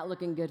 Like, not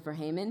looking good for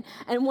Haman.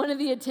 And one of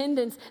the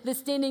attendants that's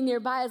standing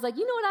nearby is like,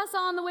 "You know what I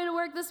saw on the way to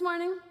work this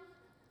morning?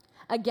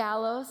 A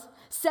gallows,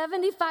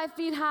 75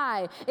 feet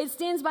high. It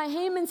stands by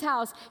Haman's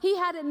house. He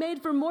had it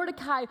made for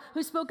Mordecai,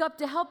 who spoke up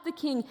to help the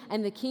king,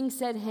 and the king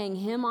said, hang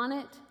him on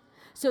it."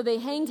 So they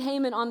hanged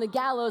Haman on the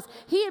gallows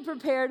he had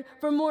prepared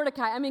for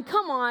Mordecai. I mean,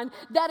 come on,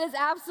 that is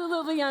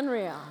absolutely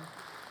unreal.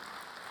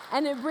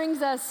 And it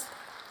brings us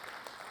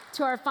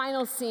to our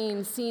final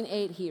scene, scene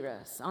 8,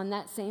 heroes. On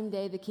that same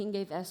day, the king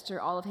gave Esther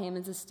all of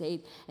Haman's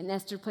estate, and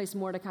Esther placed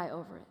Mordecai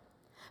over it.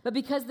 But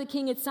because the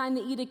king had signed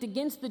the edict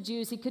against the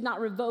Jews, he could not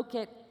revoke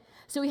it.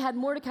 So he had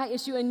Mordecai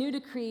issue a new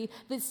decree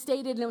that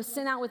stated, and it was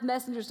sent out with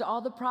messengers to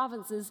all the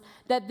provinces,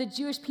 that the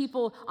Jewish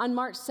people on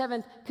March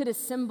 7th could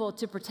assemble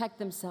to protect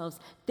themselves.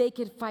 They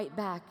could fight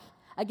back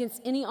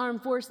against any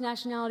armed force,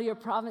 nationality, or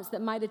province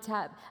that might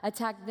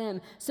attack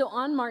them. So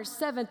on March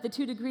 7th, the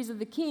 2 decrees of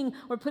the king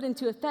were put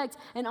into effect,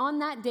 and on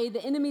that day,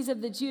 the enemies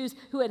of the Jews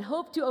who had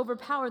hoped to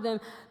overpower them,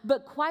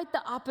 but quite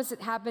the opposite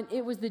happened.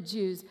 It was the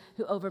Jews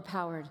who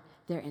overpowered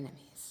their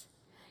enemies.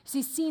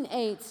 See, scene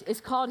 8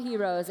 is called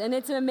Heroes, and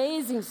it's an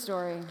amazing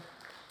story.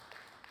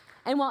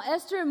 And while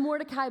Esther and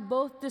Mordecai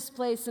both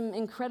display some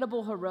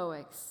incredible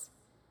heroics,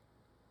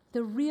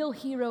 the real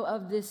hero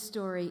of this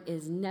story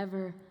is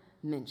never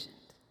mentioned.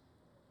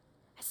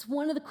 It's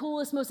one of the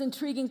coolest, most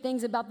intriguing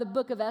things about the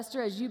book of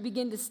Esther as you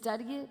begin to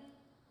study it.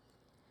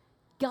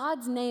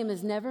 God's name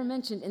is never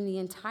mentioned in the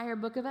entire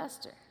book of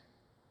Esther.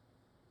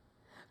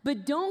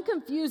 But don't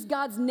confuse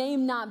God's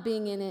name not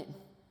being in it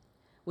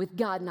with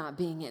God not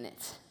being in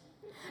it.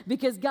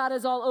 Because God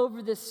is all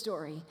over this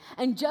story.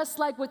 And just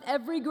like with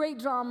every great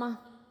drama,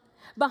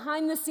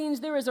 behind the scenes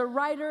there is a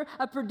writer,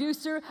 a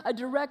producer, a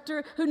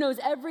director who knows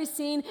every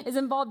scene, is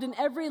involved in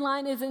every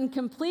line, is in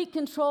complete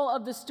control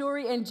of the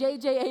story, and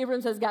J.J.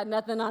 Abrams has got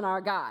nothing on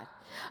our God.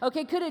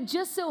 Okay, could it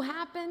just so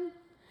happen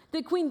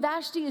that Queen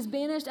Vashti is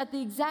banished at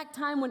the exact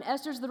time when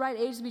Esther's the right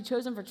age to be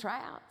chosen for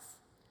tryouts?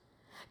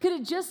 Could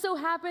it just so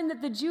happen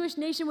that the Jewish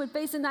nation would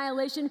face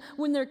annihilation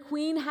when their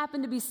queen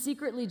happened to be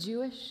secretly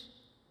Jewish?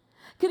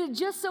 Could it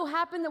just so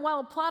happen that while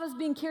a plot is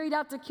being carried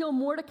out to kill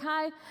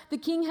Mordecai, the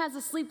king has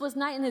a sleepless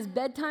night and his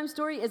bedtime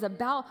story is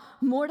about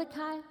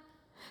Mordecai?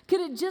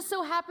 Could it just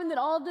so happen that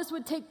all of this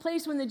would take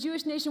place when the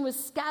Jewish nation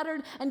was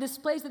scattered and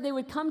displaced, that they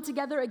would come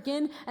together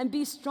again and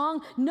be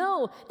strong?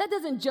 No, that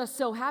doesn't just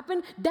so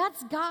happen.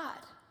 That's God.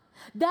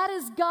 That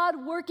is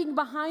God working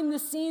behind the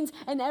scenes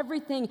and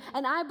everything.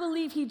 And I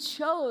believe he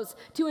chose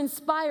to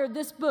inspire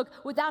this book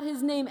without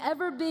his name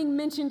ever being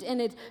mentioned in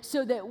it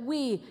so that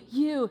we,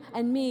 you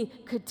and me,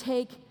 could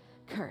take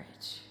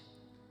courage.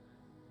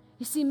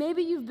 You see,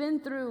 maybe you've been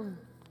through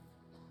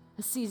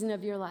a season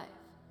of your life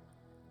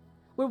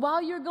where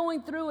while you're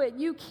going through it,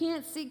 you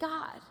can't see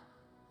God.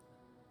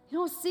 You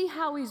don't see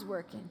how he's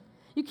working.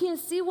 You can't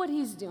see what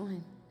he's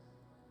doing.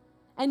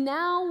 And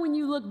now when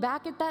you look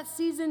back at that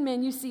season,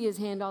 man, you see his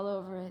hand all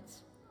over it.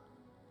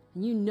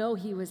 And you know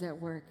he was at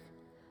work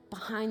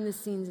behind the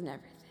scenes and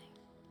everything.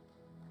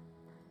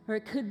 Or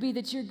it could be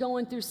that you're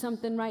going through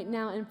something right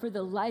now, and for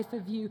the life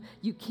of you,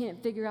 you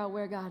can't figure out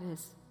where God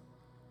is,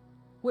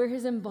 where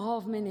his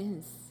involvement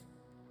is.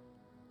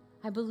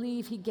 I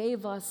believe he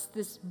gave us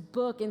this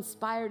book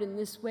inspired in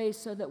this way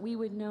so that we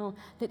would know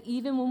that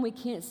even when we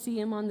can't see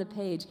him on the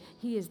page,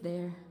 he is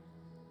there.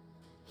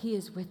 He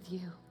is with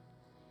you.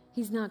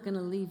 He's not going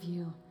to leave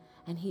you,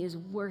 and he is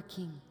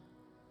working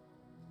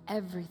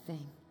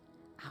everything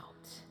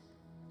out.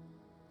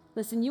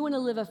 Listen, you want to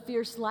live a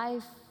fierce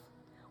life?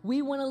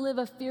 We want to live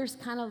a fierce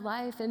kind of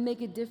life and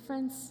make a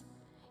difference?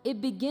 It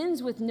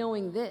begins with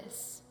knowing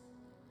this.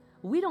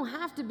 We don't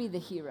have to be the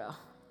hero.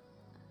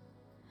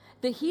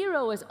 The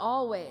hero is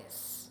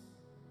always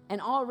and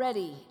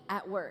already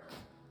at work.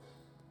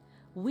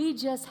 We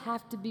just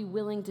have to be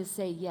willing to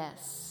say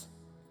yes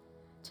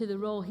to the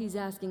role he's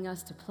asking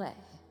us to play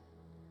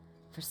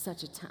for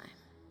such a time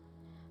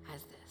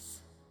as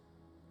this.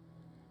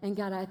 And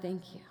God, I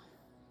thank you.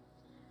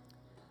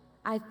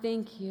 I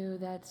thank you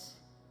that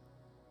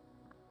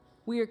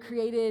we are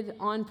created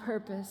on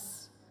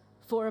purpose,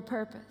 for a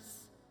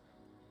purpose,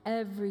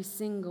 every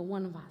single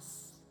one of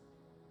us.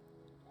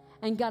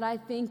 And God, I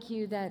thank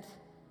you that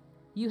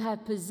you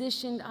have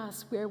positioned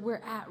us where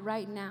we're at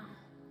right now.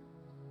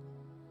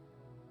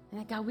 And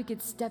that, God, we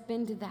could step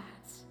into that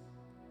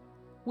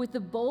with the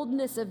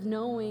boldness of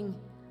knowing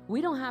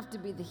we don't have to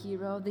be the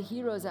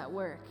hero's at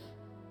work.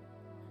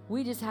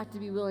 We just have to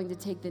be willing to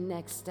take the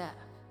next step,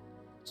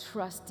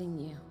 trusting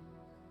you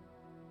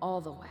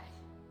all the way.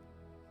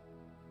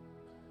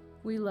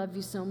 We love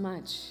you so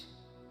much.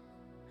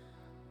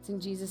 It's in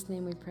Jesus'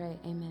 name we pray,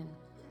 amen.